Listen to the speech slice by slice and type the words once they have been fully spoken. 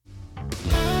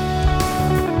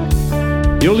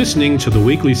You're listening to the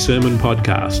weekly sermon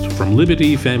podcast from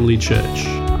Liberty Family Church.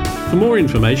 For more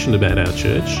information about our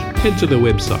church, head to the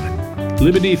website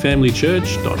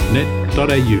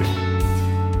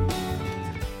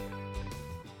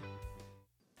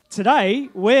libertyfamilychurch.net.au. Today,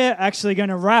 we're actually going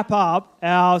to wrap up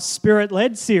our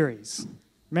Spirit-led series.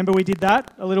 Remember we did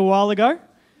that a little while ago?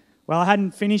 Well, I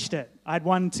hadn't finished it. I had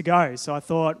one to go, so I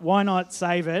thought, why not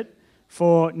save it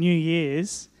for New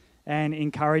Year's and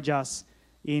encourage us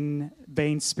in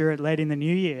being Spirit-led in the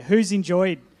new year. Who's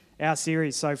enjoyed our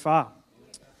series so far?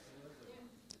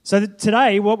 So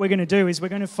today, what we're going to do is we're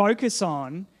going to focus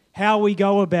on how we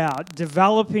go about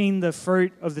developing the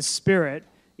fruit of the Spirit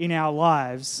in our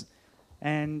lives.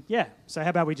 And so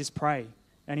how about we just pray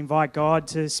and invite God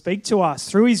to speak to us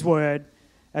through His Word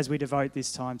as we devote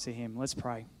this time to Him. Let's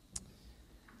pray.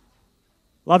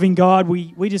 Loving God,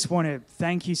 we just want to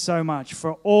thank You so much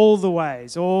for all the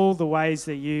ways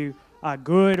that You are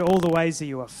good, all the ways that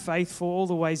You are faithful, all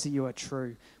the ways that You are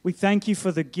true. We thank You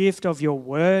for the gift of Your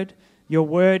Word. Your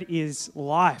Word is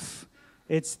life.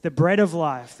 It's the bread of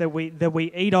life that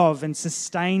we eat of and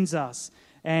sustains us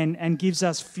and gives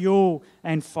us fuel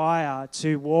and fire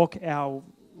to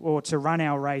to run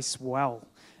our race well.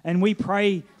 And we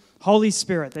pray, Holy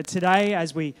Spirit, that today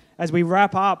as we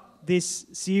wrap up this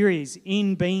series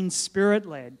in being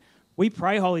Spirit-led, we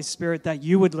pray, Holy Spirit, that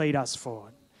You would lead us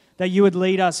forward. That You would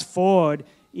lead us forward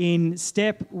in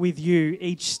step with You,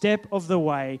 each step of the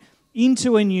way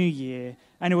into a new year.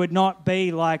 And it would not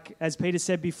be like, as Peter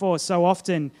said before, so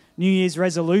often New Year's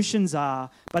resolutions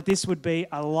are, but this would be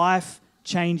a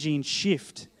life-changing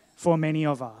shift for many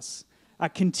of us. A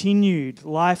continued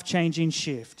life-changing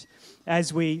shift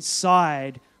as we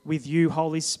side with You,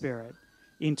 Holy Spirit,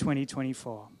 in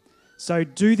 2024. So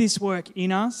do this work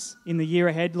in us in the year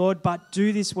ahead, Lord, but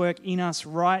do this work in us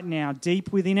right now,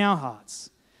 deep within our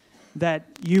hearts, that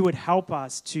You would help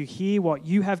us to hear what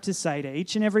You have to say to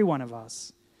each and every one of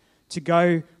us, to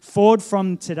go forward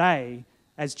from today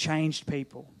as changed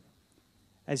people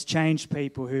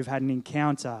who've had an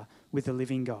encounter with the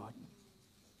living God.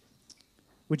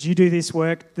 Would You do this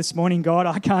work this morning, God?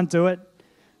 I can't do it.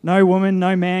 No woman,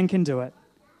 no man can do it,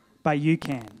 but You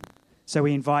can. So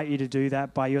we invite You to do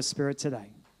that by Your Spirit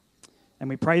today. And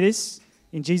we pray this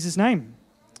in Jesus' name.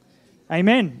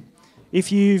 Amen.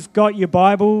 If you've got your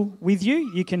Bible with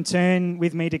you, you can turn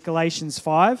with me to Galatians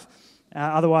 5.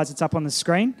 Otherwise, it's up on the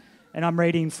screen. And I'm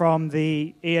reading from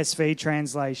the ESV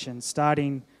translation,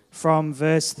 starting from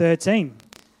verse 13.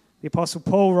 The Apostle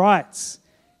Paul writes,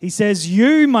 he says,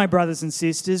 "You, my brothers and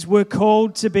sisters, were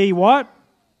called to be" what?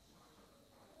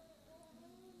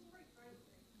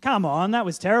 Come on, that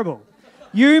was terrible.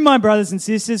 "You, my brothers and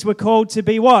sisters, were called to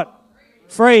be" what?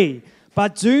 Free.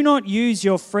 "But do not use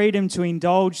your freedom to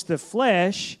indulge the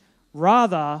flesh.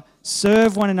 Rather,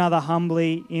 serve one another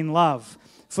humbly in love.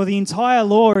 For the entire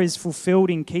law is fulfilled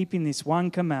in keeping this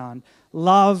one command: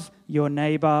 love your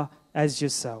neighbor as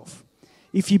yourself.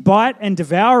 If you bite and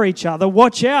devour each other,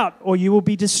 watch out, or you will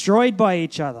be destroyed by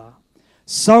each other.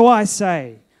 So I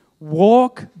say,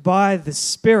 walk by the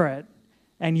Spirit,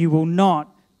 and you will not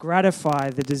gratify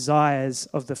the desires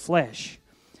of the flesh.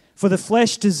 For the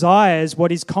flesh desires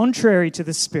what is contrary to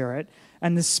the Spirit,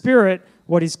 and the Spirit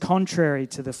what is contrary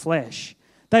to the flesh.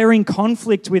 They are in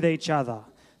conflict with each other,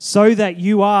 so that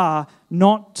you are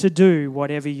not to do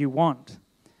whatever you want.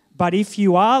 But if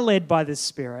you are led by the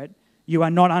Spirit, you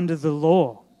are not under the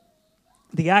law.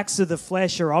 The acts of the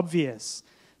flesh are obvious: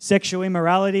 sexual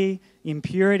immorality,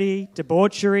 impurity,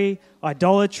 debauchery,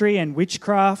 idolatry and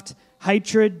witchcraft,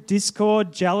 hatred,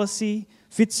 discord, jealousy,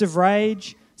 fits of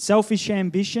rage, selfish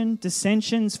ambition,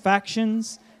 dissensions,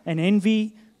 factions, and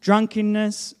envy,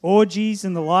 drunkenness, orgies,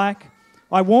 and the like.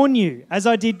 I warn you, as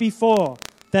I did before,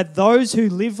 that those who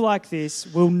live like this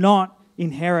will not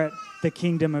inherit the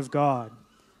kingdom of God.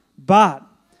 But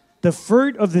the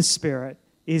fruit of the Spirit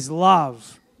is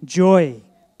love, joy,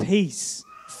 peace,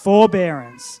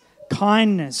 forbearance,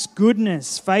 kindness,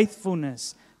 goodness,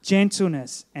 faithfulness,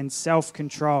 gentleness, and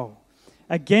self-control.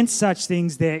 Against such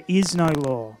things there is no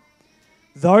law.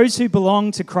 Those who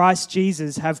belong to Christ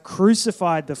Jesus have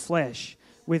crucified the flesh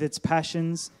with its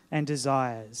passions and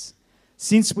desires.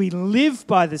 Since we live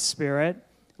by the Spirit,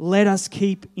 let us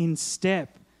keep in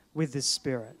step with the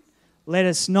Spirit. Let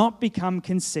us not become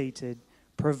conceited,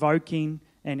 provoking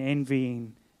and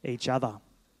envying each other."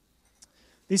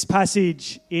 This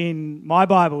passage in my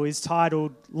Bible is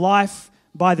titled Life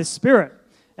by the Spirit.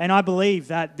 And I believe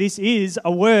that this is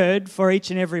a word for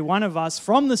each and every one of us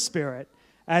from the Spirit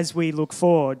as we look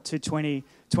forward to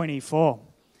 2024.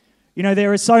 You know,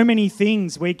 there are so many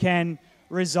things we can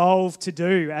resolve to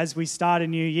do as we start a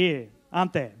new year,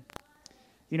 aren't there?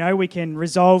 You know, we can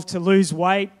resolve to lose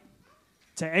weight,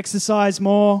 to exercise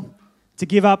more, to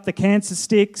give up the cancer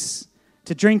sticks,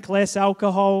 to drink less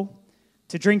alcohol,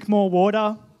 to drink more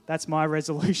water. That's my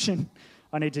resolution.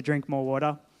 I need to drink more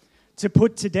water. To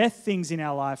put to death things in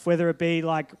our life, whether it be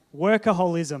like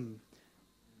workaholism,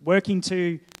 working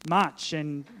too much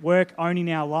and work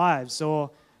owning our lives, or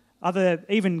other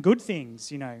even good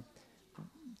things, you know,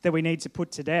 that we need to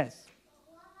put to death.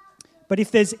 But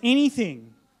if there's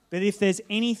anything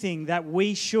that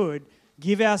we should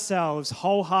give ourselves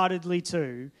wholeheartedly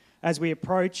to as we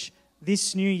approach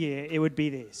this new year, it would be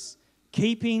this: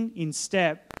 keeping in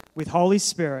step with Holy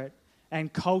Spirit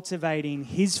and cultivating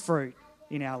His fruit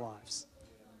in our lives.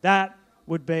 That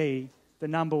would be the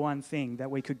number one thing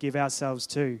that we could give ourselves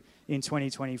to in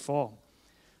 2024.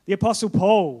 The Apostle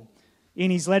Paul, in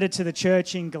his letter to the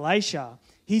church in Galatia,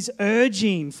 he's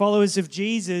urging followers of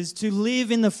Jesus to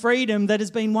live in the freedom that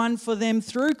has been won for them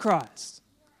through Christ.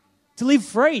 To live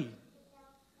free.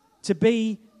 To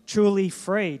be truly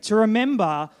free. To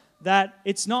remember that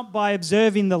it's not by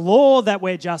observing the law that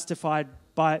we're justified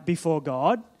before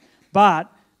God,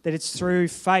 but that it's through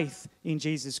faith in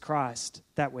Jesus Christ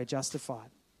that we're justified.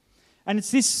 And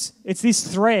it's this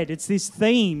thread, it's this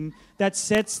theme that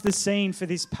sets the scene for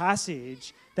this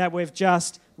passage that we've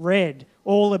just read,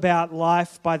 all about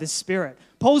life by the Spirit.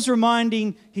 Paul's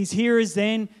reminding his hearers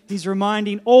then, he's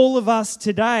reminding all of us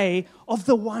today of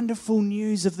the wonderful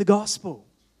news of the gospel.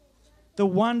 The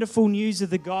wonderful news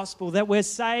of the gospel, that we're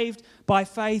saved by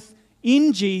faith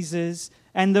in Jesus,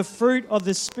 and the fruit of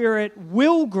the Spirit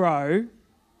will grow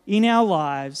in our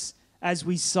lives as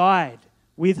we side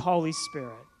with Holy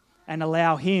Spirit and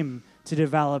allow Him to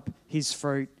develop His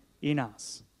fruit in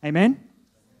us. Amen?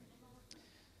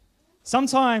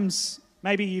 Sometimes,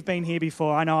 maybe you've been here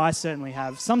before, I know I certainly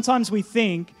have. Sometimes we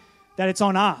think that it's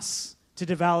on us to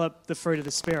develop the fruit of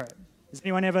the Spirit. Has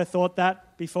anyone ever thought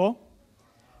that before?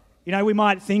 You know, we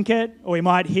might think it, or we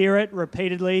might hear it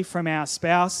repeatedly from our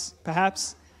spouse,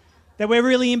 perhaps, that we're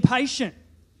really impatient.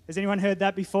 Has anyone heard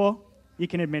that before? You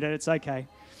can admit it, it's okay.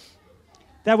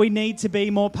 That we need to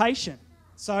be more patient.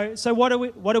 So what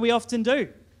do we often do?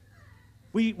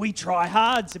 We try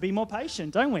hard to be more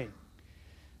patient, don't we?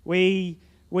 We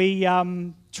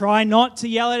try not to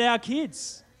yell at our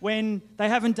kids when they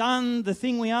haven't done the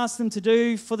thing we asked them to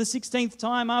do for the 16th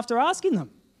time after asking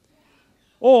them.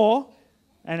 Or,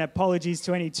 and apologies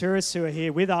to any tourists who are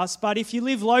here with us, but if you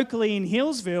live locally in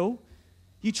Hillsville,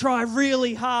 you try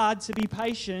really hard to be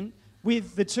patient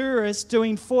with the tourists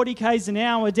doing 40 k's an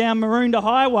hour down Maroondah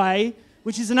Highway,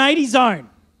 which is an 80 zone.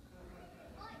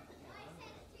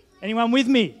 Anyone with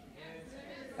me?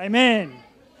 Amen.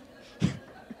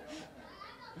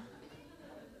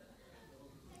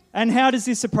 And how does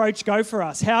this approach go for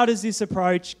us? How does this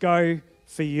approach go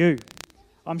for you?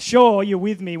 I'm sure you're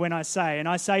with me when I say, and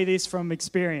I say this from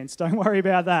experience, don't worry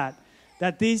about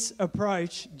that this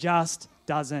approach just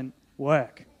doesn't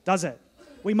work, does it?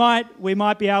 We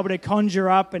might be able to conjure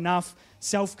up enough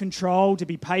self-control to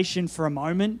be patient for a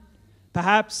moment,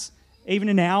 perhaps even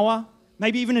an hour,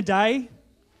 maybe even a day.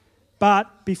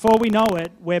 But before we know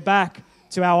it, we're back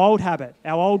to our old habit,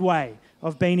 our old way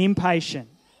of being impatient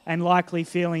and likely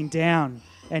feeling down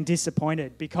and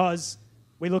disappointed because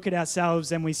we look at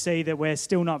ourselves and we see that we're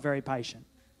still not very patient.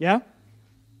 Yeah?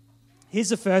 Here's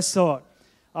the first thought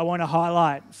I want to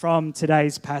highlight from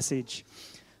today's passage.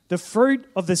 The fruit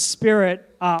of the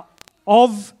Spirit are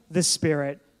of the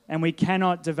Spirit, and we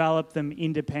cannot develop them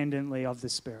independently of the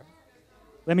Spirit.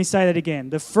 Let me say that again.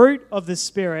 The fruit of the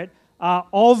Spirit are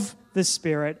of the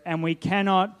Spirit, and we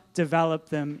cannot develop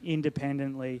them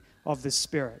independently of the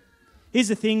Spirit. Here's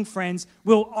the thing, friends.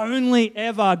 We'll only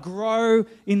ever grow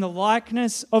in the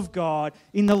likeness of God,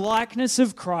 in the likeness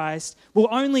of Christ. We'll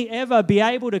only ever be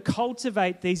able to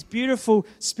cultivate these beautiful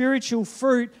spiritual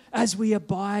fruit as we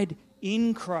abide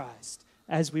in Christ,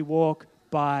 as we walk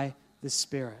by the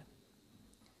Spirit.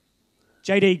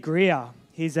 J.D. Greer,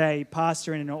 he's a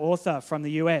pastor and an author from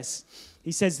the US.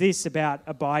 He says this about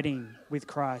abiding with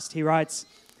Christ. He writes,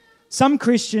 "Some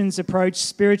Christians approach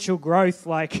spiritual growth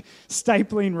like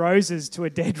stapling roses to a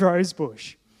dead rose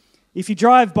bush. If you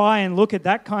drive by and look at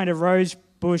that kind of rose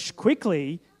bush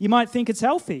quickly, you might think it's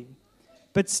healthy.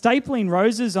 But stapling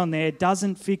roses on there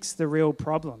doesn't fix the real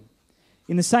problem.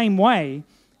 In the same way,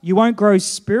 you won't grow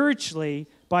spiritually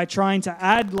by trying to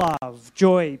add love,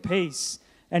 joy, peace,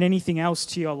 and anything else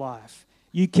to your life.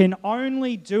 You can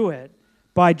only do it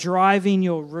by driving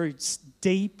your roots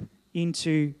deep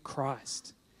into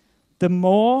Christ. The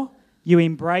more you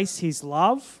embrace His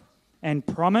love and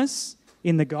promise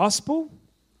in the gospel,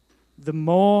 the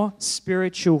more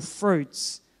spiritual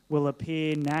fruits will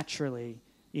appear naturally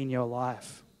in your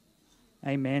life.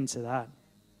 Amen to that.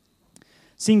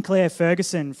 Sinclair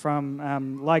Ferguson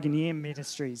from Ligonier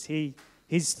Ministries,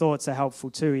 his thoughts are helpful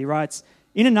too. He writes,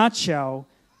 in a nutshell,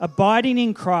 abiding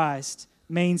in Christ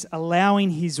means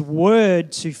allowing his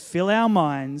word to fill our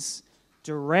minds,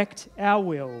 direct our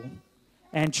will,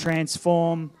 and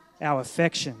transform our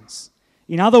affections.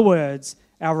 In other words,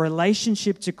 our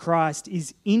relationship to Christ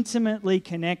is intimately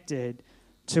connected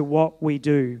to what we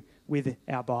do with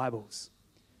our Bibles.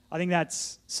 I think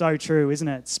that's so true, isn't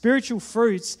it? Spiritual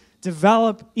fruits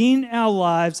develop in our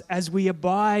lives as we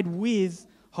abide with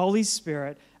Holy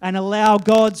Spirit and allow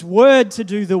God's word to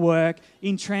do the work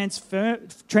in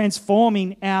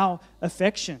transforming our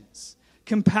affections,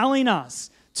 compelling us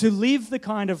to live the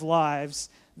kind of lives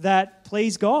that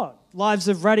please God, lives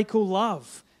of radical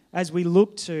love as we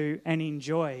look to and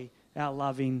enjoy our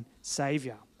loving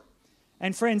Saviour.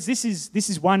 And friends, this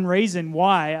is one reason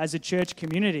why, as a church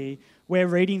community, we're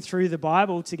reading through the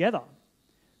Bible together.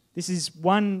 This is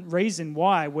one reason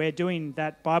why we're doing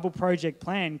that Bible project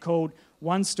plan called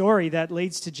One Story That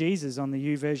Leads to Jesus on the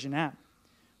YouVersion app.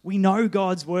 We know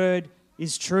God's word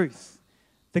is truth.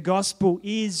 The gospel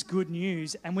is good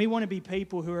news, and we want to be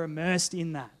people who are immersed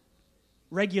in that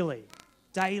regularly,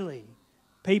 daily.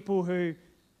 People who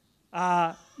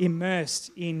are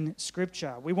immersed in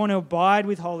Scripture. We want to abide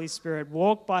with Holy Spirit,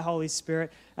 walk by Holy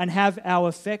Spirit, and have our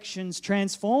affections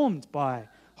transformed by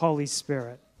Holy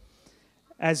Spirit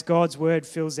as God's word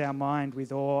fills our mind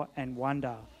with awe and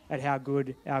wonder at how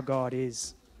good our God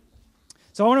is.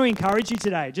 So I want to encourage you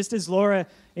today, just as Laura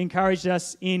encouraged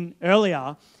us in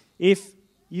earlier, if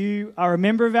you are a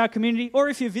member of our community or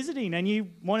if you're visiting and you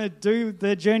want to do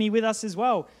the journey with us as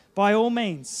well, by all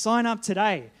means, sign up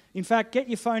today. In fact, get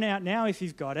your phone out now if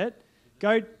you've got it.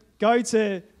 Go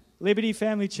to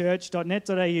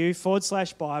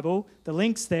libertyfamilychurch.net.au/Bible. The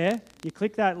link's there. You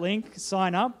click that link,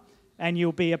 sign up, and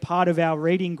you'll be a part of our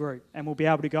reading group, and we'll be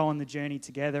able to go on the journey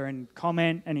together and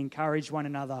comment and encourage one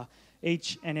another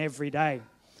each and every day.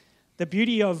 The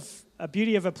beauty of a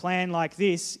plan like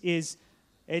this is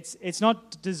it's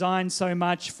not designed so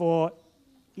much for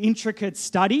intricate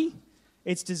study,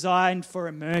 it's designed for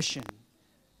immersion.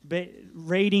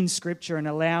 Reading Scripture and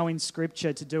allowing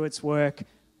Scripture to do its work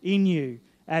in you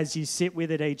as you sit with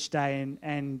it each day.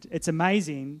 And it's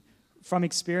amazing from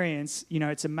experience,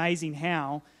 it's amazing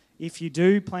how if you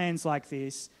do plans like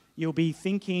this, you'll be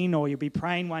thinking or you'll be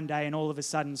praying one day and all of a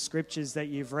sudden scriptures that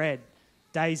you've read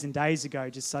days and days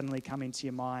ago just suddenly come into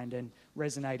your mind and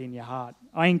resonate in your heart.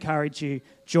 I encourage you,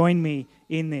 join me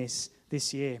in this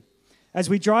year. As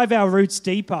we drive our roots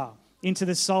deeper into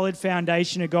the solid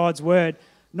foundation of God's word,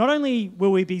 not only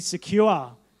will we be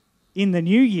secure in the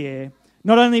new year,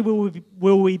 not only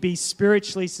will we be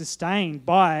spiritually sustained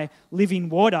by living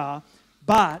water,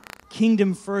 but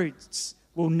kingdom fruits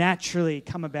will naturally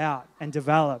come about and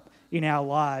develop in our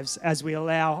lives as we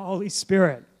allow Holy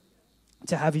Spirit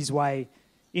to have his way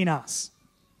in us.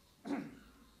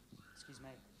 Excuse me.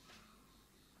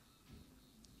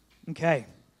 Okay,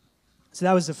 so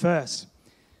that was the first.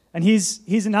 And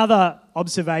here's another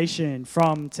observation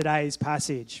from today's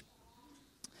passage.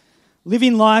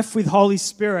 Living life with Holy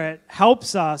Spirit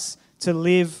helps us to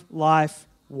live life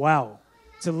well,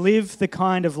 to live the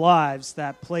kind of lives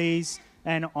that please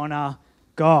and honour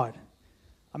God.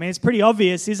 I mean, it's pretty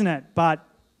obvious, isn't it? But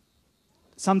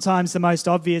sometimes the most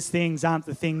obvious things aren't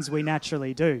the things we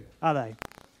naturally do, are they?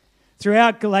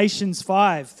 Throughout Galatians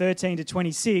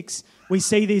 5:13-26, we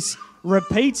see this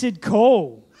repeated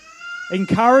call,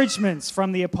 encouragements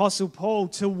from the Apostle Paul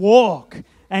to walk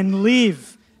and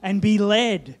live and be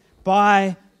led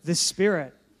by the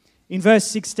Spirit. In verse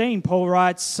 16, Paul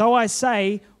writes, "So I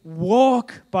say,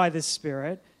 walk by the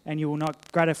Spirit, and you will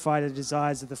not gratify the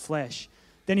desires of the flesh."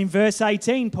 Then in verse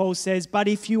 18, Paul says, "But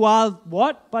if you are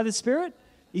what by the Spirit?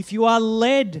 If you are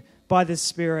led by the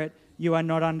Spirit, you are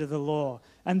not under the law."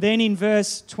 And then in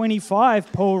verse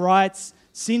 25, Paul writes,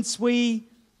 "Since we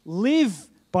live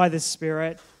by the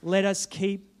Spirit, let us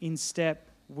keep in step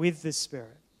with the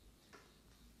Spirit."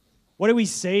 What do we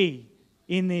see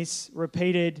in this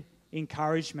repeated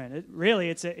encouragement?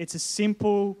 It's a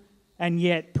simple and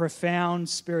yet profound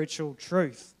spiritual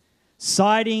truth.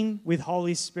 Siding with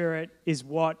Holy Spirit is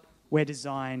what we're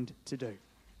designed to do.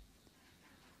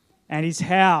 And is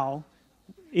how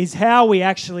we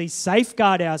actually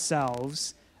safeguard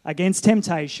ourselves against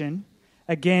temptation,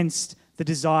 against the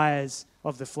desires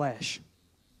of the flesh.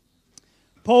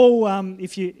 Paul,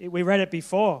 we read it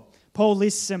before, Paul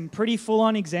lists some pretty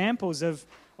full-on examples of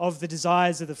the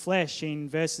desires of the flesh in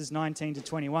verses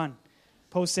 19-21.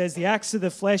 Paul says the acts of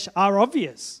the flesh are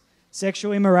obvious.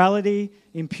 sexual immorality,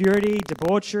 impurity,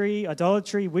 debauchery,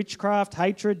 idolatry, witchcraft,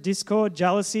 hatred, discord,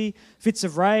 jealousy, fits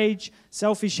of rage,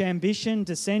 selfish ambition,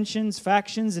 dissensions,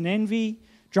 factions and envy,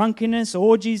 drunkenness,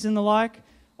 orgies and the like.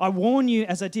 I warn you,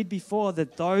 as I did before,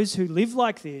 that those who live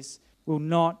like this will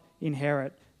not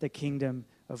inherit the kingdom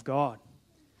of God.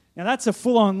 Now that's a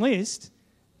full-on list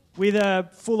with a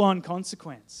full-on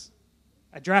consequence,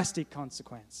 a drastic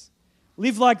consequence.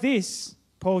 Live like this,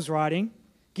 Paul's writing.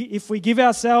 If we give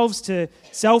ourselves to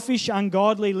selfish,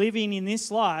 ungodly living in this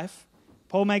life,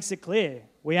 Paul makes it clear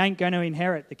we ain't going to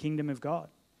inherit the kingdom of God.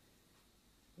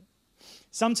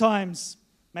 Sometimes,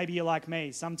 maybe you're like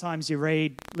me, sometimes you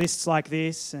read lists like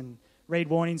this and read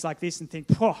warnings like this and think,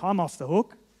 oh, I'm off the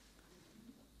hook.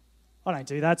 I don't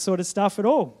do that sort of stuff at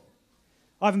all.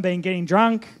 I haven't been getting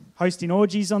drunk, hosting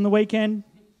orgies on the weekend,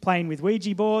 playing with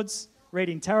Ouija boards,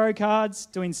 reading tarot cards,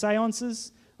 doing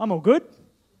seances. I'm all good.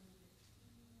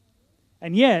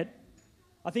 And yet,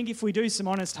 I think if we do some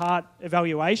honest heart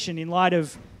evaluation in light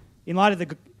of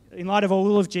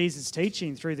all of Jesus'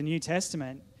 teaching through the New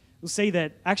Testament, we'll see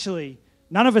that actually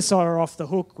none of us are off the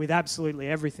hook with absolutely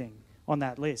everything on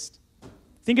that list.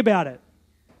 Think about it.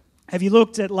 Have you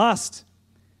looked at lust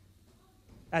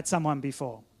at someone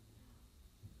before?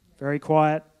 Very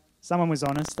quiet. Someone was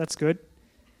honest. That's good.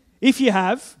 If you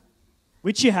have,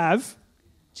 which you have,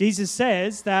 Jesus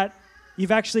says that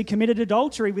you've actually committed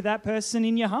adultery with that person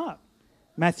in your heart.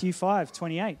 Matthew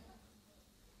 5:28.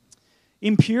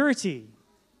 Impurity.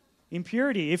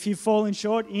 If you've fallen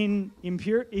short in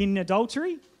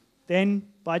adultery, then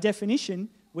by definition,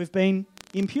 we've been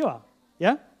impure.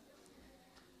 Yeah?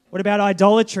 What about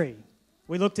idolatry?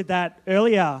 We looked at that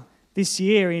earlier this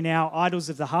year in our Idols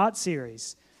of the Heart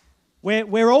series.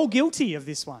 We're all guilty of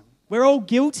this one. We're all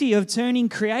guilty of turning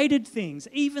created things,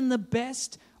 even the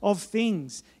best of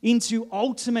things, into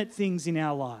ultimate things in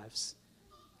our lives,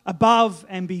 above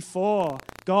and before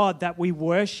God that we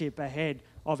worship ahead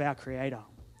of our Creator.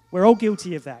 We're all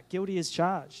guilty of that. Guilty as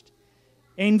charged.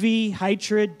 Envy,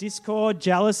 hatred, discord,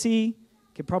 jealousy.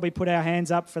 Could probably put our hands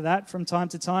up for that from time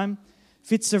to time.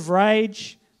 Fits of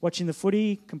rage. Watching the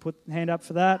footy. Can put a hand up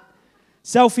for that.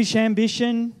 Selfish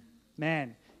ambition.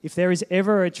 Man, if there is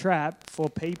ever a trap for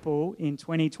people in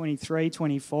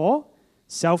 2023-24,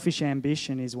 selfish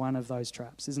ambition is one of those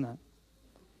traps, isn't it?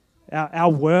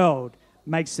 Our world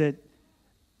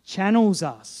channels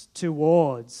us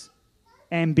towards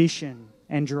ambition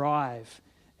and drive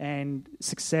and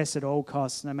success at all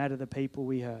costs, no matter the people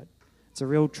we hurt. It's a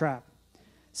real trap.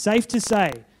 Safe to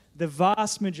say, the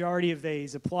vast majority of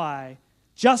these apply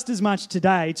just as much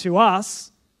today to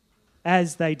us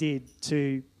as they did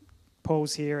to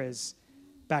Paul's hearers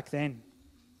back then.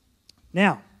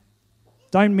 Now,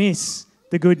 don't miss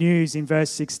the good news in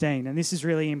verse 16, and this is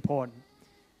really important.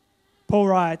 Paul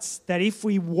writes that if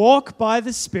we walk by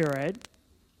the Spirit,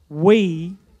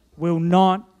 we will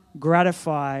not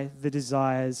gratify the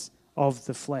desires of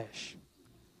the flesh.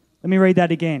 Let me read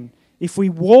that again. If we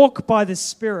walk by the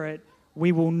Spirit,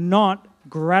 we will not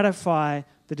gratify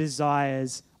the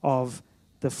desires of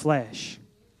the flesh.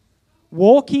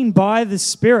 Walking by the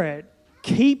Spirit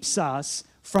keeps us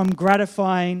from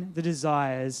gratifying the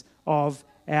desires of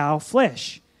our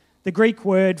flesh. The Greek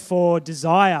word for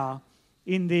desire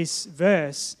in this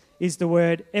verse is the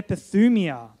word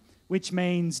epithumia, which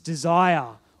means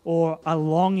desire or a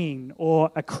longing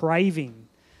or a craving.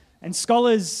 And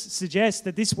scholars suggest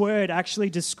that this word actually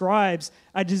describes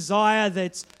a desire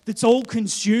that's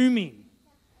all-consuming.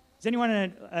 Is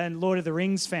anyone a Lord of the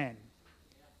Rings fan?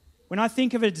 When I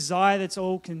think of a desire that's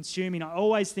all-consuming, I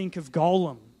always think of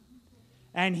Gollum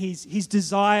and his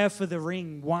desire for the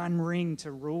ring, one ring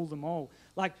to rule them all.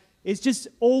 Like, it's just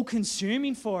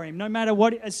all-consuming for him. No matter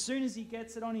what, as soon as he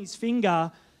gets it on his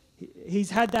finger,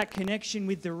 he's had that connection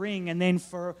with the ring, and then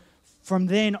from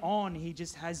then on, he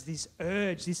just has this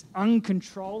urge, this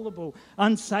uncontrollable,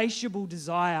 unsatiable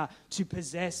desire to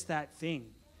possess that thing.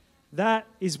 That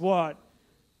is what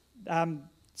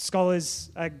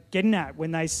scholars are getting at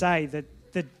when they say that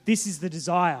this is the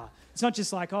desire. It's not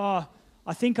just like, oh,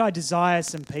 I think I desire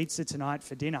some pizza tonight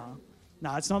for dinner.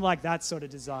 No, it's not like that sort of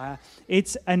desire.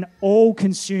 It's an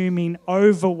all-consuming,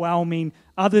 overwhelming,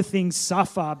 other things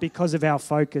suffer because of our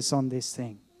focus on this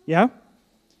thing. Yeah?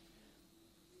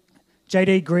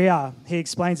 J.D. Greer, he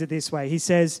explains it this way. He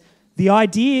says, the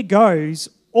idea goes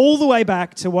all the way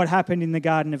back to what happened in the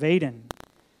Garden of Eden.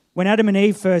 When Adam and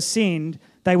Eve first sinned,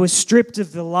 they were stripped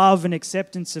of the love and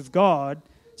acceptance of God,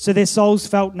 so their souls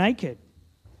felt naked,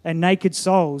 and naked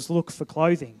souls look for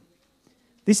clothing.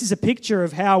 This is a picture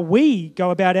of how we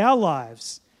go about our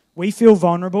lives. We feel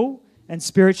vulnerable and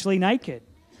spiritually naked.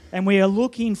 And we are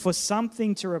looking for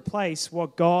something to replace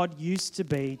what God used to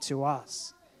be to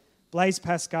us. Blaise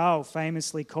Pascal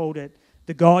famously called it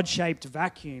the God-shaped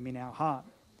vacuum in our heart.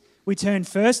 We turn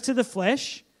first to the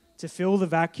flesh to fill the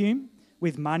vacuum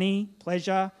with money,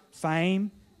 pleasure,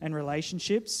 fame, and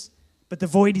relationships, but the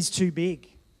void is too big.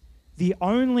 The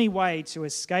only way to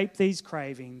escape these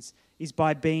cravings is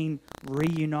by being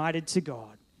reunited to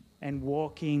God and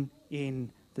walking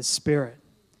in the Spirit.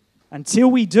 Until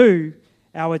we do,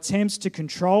 our attempts to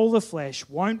control the flesh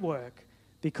won't work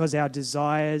because our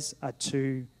desires are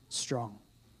too strong.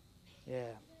 Yeah.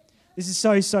 This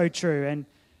is so true.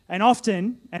 And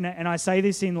often, and I say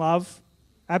this in love,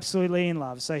 absolutely in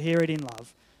love, so hear it in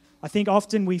love. I think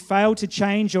often we fail to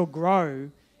change or grow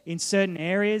in certain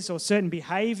areas or certain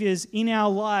behaviors in our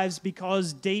lives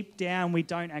because deep down we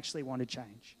don't actually want to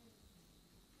change.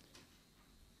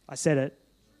 I said it.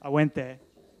 I went there.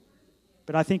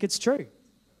 But I think it's true.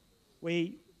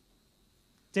 We,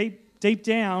 deep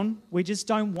down, we just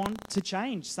don't want to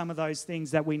change some of those things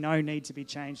that we know need to be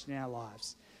changed in our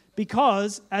lives.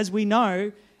 Because, as we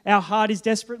know, our heart is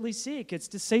desperately sick. It's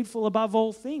deceitful above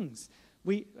all things.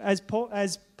 As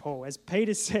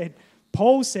Peter said,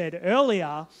 Paul said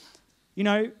earlier,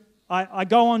 I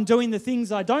go on doing the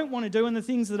things I don't want to do, and the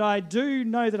things that I do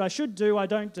know that I should do, I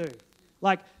don't do.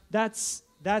 That's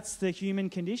the human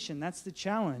condition. That's the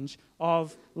challenge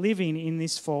of living in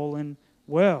this fallen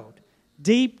world.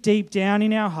 Deep down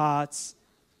in our hearts,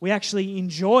 we actually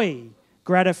enjoy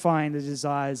gratifying the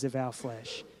desires of our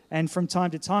flesh. And from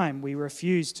time to time, we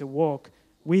refuse to walk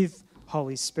with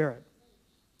Holy Spirit.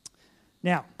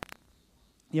 Now,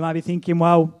 you might be thinking,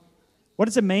 well, what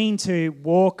does it mean to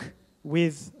walk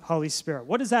with Holy Spirit?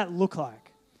 What does that look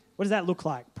like? What does that look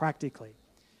like practically?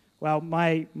 Well,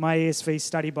 my ESV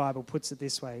study Bible puts it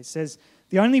this way. It says,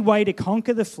 the only way to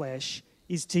conquer the flesh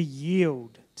is to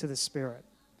yield to the Spirit.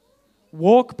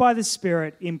 Walk by the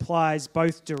Spirit implies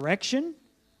both direction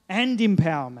and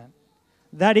empowerment.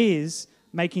 That is,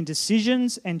 making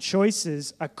decisions and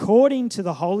choices according to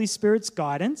the Holy Spirit's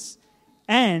guidance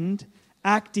and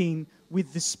acting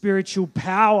with the spiritual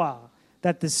power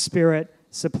that the Spirit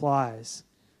supplies.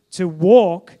 To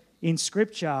walk in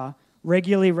Scripture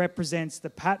regularly represents the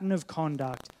pattern of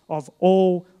conduct of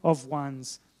all of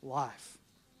one's life.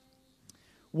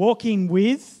 Walking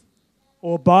with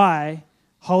or by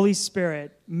Holy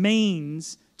Spirit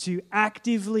means to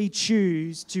actively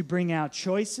choose to bring our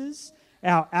choices,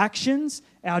 our actions,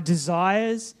 our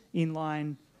desires in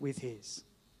line with His.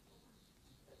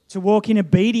 To walk in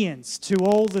obedience to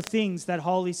all the things that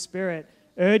Holy Spirit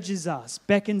urges us,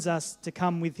 beckons us to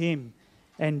come with Him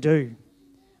and do.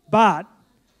 But,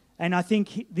 and I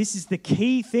think this is the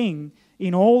key thing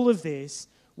in all of this,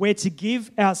 we're to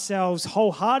give ourselves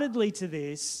wholeheartedly to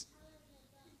this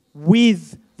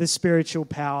with the spiritual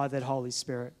power that Holy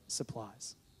Spirit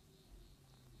supplies.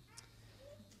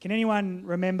 Can anyone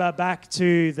remember back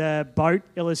to the boat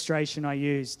illustration I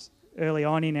used early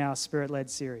on in our Spirit-led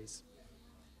series?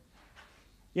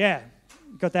 Yeah,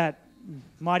 got that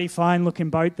mighty fine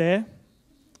looking boat there.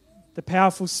 The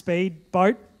powerful speed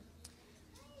boat.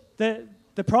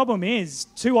 The problem is,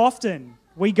 too often,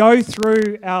 we go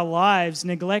through our lives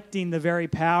neglecting the very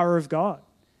power of God.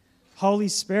 Holy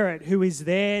Spirit, who is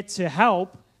there to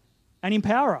help and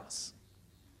empower us.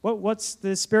 What's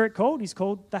the Spirit called? He's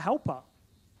called the Helper.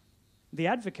 The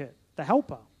advocate, the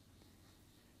helper.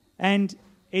 And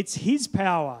it's His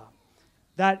power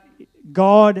that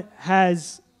God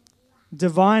has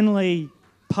divinely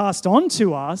passed on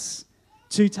to us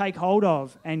to take hold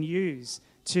of and use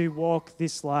to walk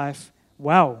this life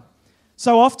well.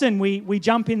 So often we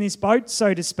jump in this boat,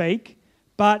 so to speak,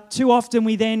 but too often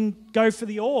we then go for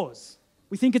the oars.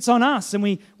 We think it's on us, and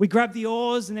we grab the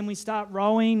oars and then we start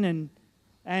rowing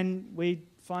and we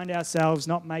find ourselves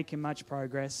not making much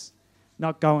progress,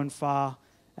 not going far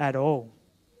at all.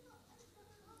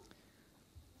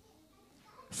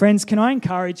 Friends, can I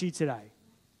encourage you today?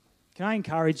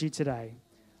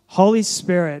 Holy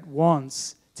Spirit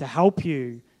wants to help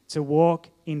you to walk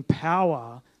in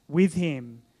power with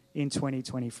Him in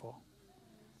 2024.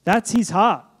 That's His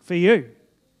heart for you.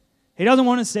 He doesn't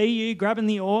want to see you grabbing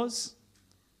the oars.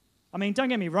 I mean, don't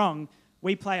get me wrong,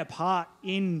 we play a part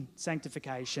in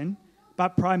sanctification,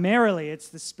 but primarily it's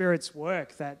the Spirit's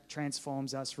work that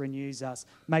transforms us, renews us,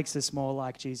 makes us more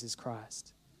like Jesus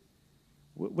Christ.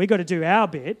 We've got to do our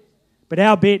bit, but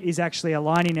our bit is actually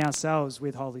aligning ourselves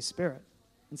with Holy Spirit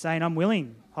and saying, I'm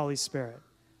willing, Holy Spirit.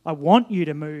 I want you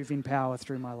to move in power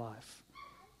through my life.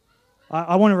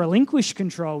 I want to relinquish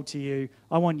control to you.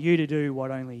 I want you to do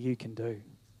what only you can do.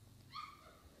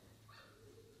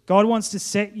 God wants to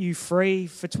set you free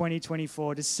for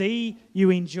 2024, to see you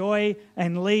enjoy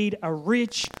and lead a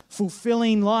rich,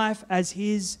 fulfilling life as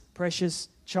His precious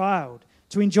child,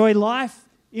 to enjoy life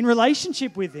in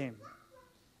relationship with Him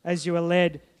as you are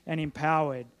led and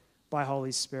empowered by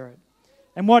Holy Spirit.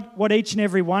 And what each and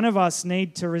every one of us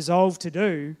need to resolve to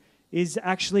do is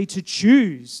actually to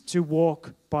choose to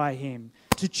walk by Him,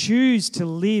 to choose to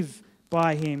live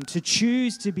by Him, to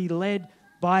choose to be led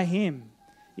by Him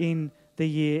in the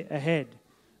year ahead.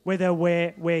 Whether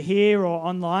we're here or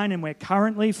online and we're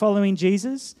currently following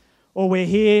Jesus, or we're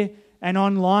here and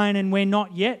online and we're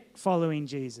not yet following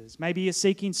Jesus. Maybe you're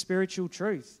seeking spiritual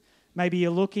truth. Maybe you're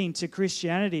looking to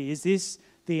Christianity. Is this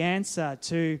the answer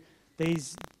to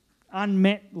these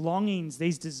unmet longings,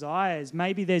 these desires?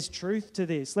 Maybe there's truth to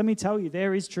this. Let me tell you,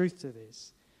 there is truth to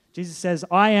this. Jesus says,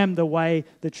 I am the way,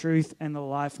 the truth, and the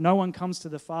life. No one comes to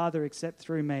the Father except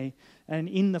through me. And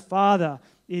in the Father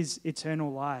is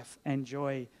eternal life and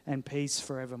joy and peace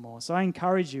forevermore. So I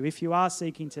encourage you, if you are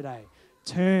seeking today,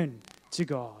 turn to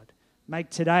God. Make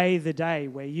today the day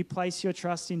where you place your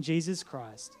trust in Jesus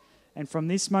Christ. And from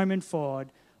this moment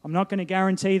forward, I'm not going to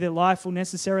guarantee that life will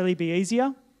necessarily be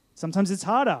easier. Sometimes it's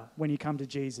harder when you come to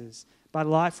Jesus. But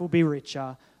life will be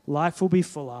richer, life will be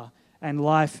fuller, and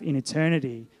life in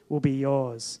eternity will be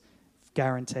yours,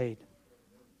 guaranteed.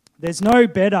 There's no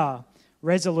better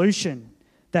resolution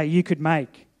that you could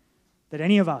make, that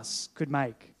any of us could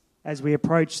make as we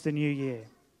approach the new year.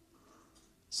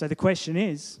 So the question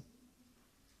is,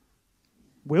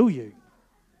 will you?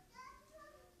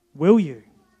 Will you?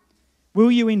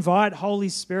 Will you invite Holy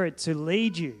Spirit to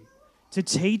lead you, to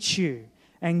teach you,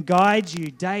 and guide you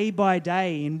day by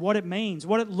day in what it means,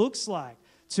 what it looks like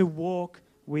to walk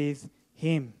with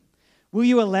Him? Will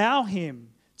you allow Him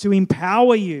to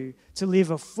empower you to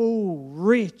live a full,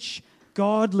 rich,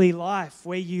 godly life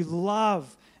where you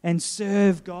love and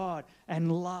serve God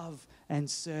and love and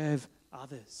serve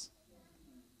others?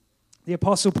 The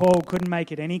Apostle Paul couldn't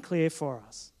make it any clearer for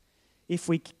us. If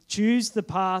we choose the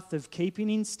path of keeping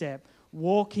in step,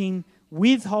 walking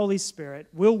with Holy Spirit,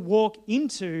 we'll walk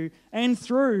into and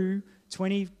through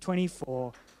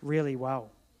 2024 really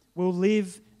well. We'll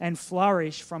live and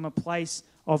flourish from a place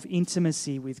of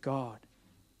intimacy with God.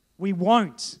 We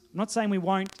won't, I'm not saying we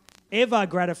won't ever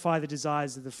gratify the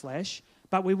desires of the flesh,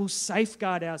 but we will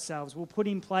safeguard ourselves. We'll put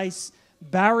in place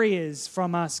barriers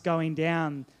from us going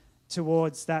down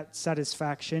towards that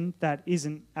satisfaction that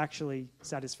isn't actually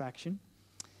satisfaction.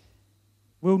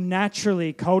 We'll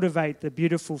naturally cultivate the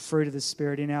beautiful fruit of the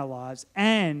Spirit in our lives.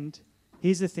 And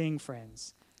here's the thing,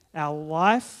 friends, our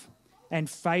life and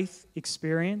faith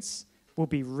experience will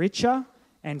be richer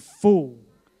and full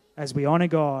as we honor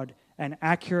God and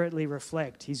accurately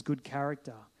reflect His good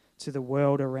character to the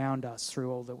world around us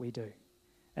through all that we do.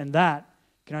 And that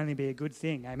can only be a good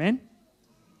thing. Amen?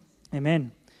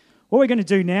 Amen. What we're going to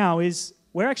do now is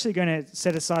we're actually going to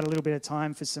set aside a little bit of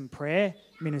time for some prayer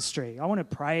ministry. I want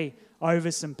to pray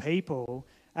over some people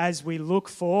as we look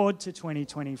forward to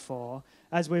 2024,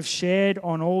 as we've shared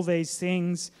on all these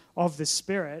things of the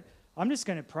Spirit. I'm just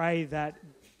going to pray that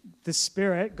the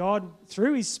Spirit, God,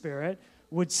 through His Spirit,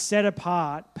 would set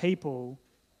apart people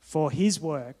for His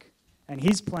work and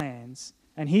His plans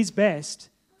and His best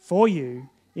for you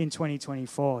in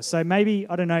 2024. So maybe,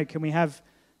 I don't know, can we have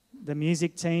the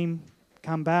music team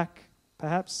come back,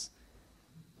 perhaps?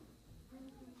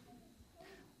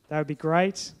 That would be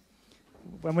great.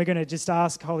 When we're going to just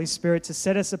ask Holy Spirit to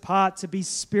set us apart, to be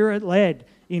Spirit-led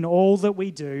in all that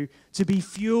we do, to be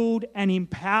fueled and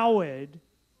empowered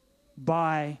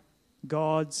by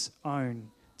God's own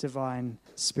divine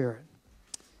Spirit.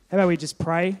 How about we just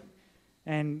pray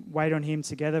and wait on Him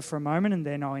together for a moment, and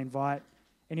then I'll invite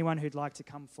anyone who'd like to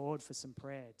come forward for some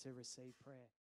prayer to receive prayer.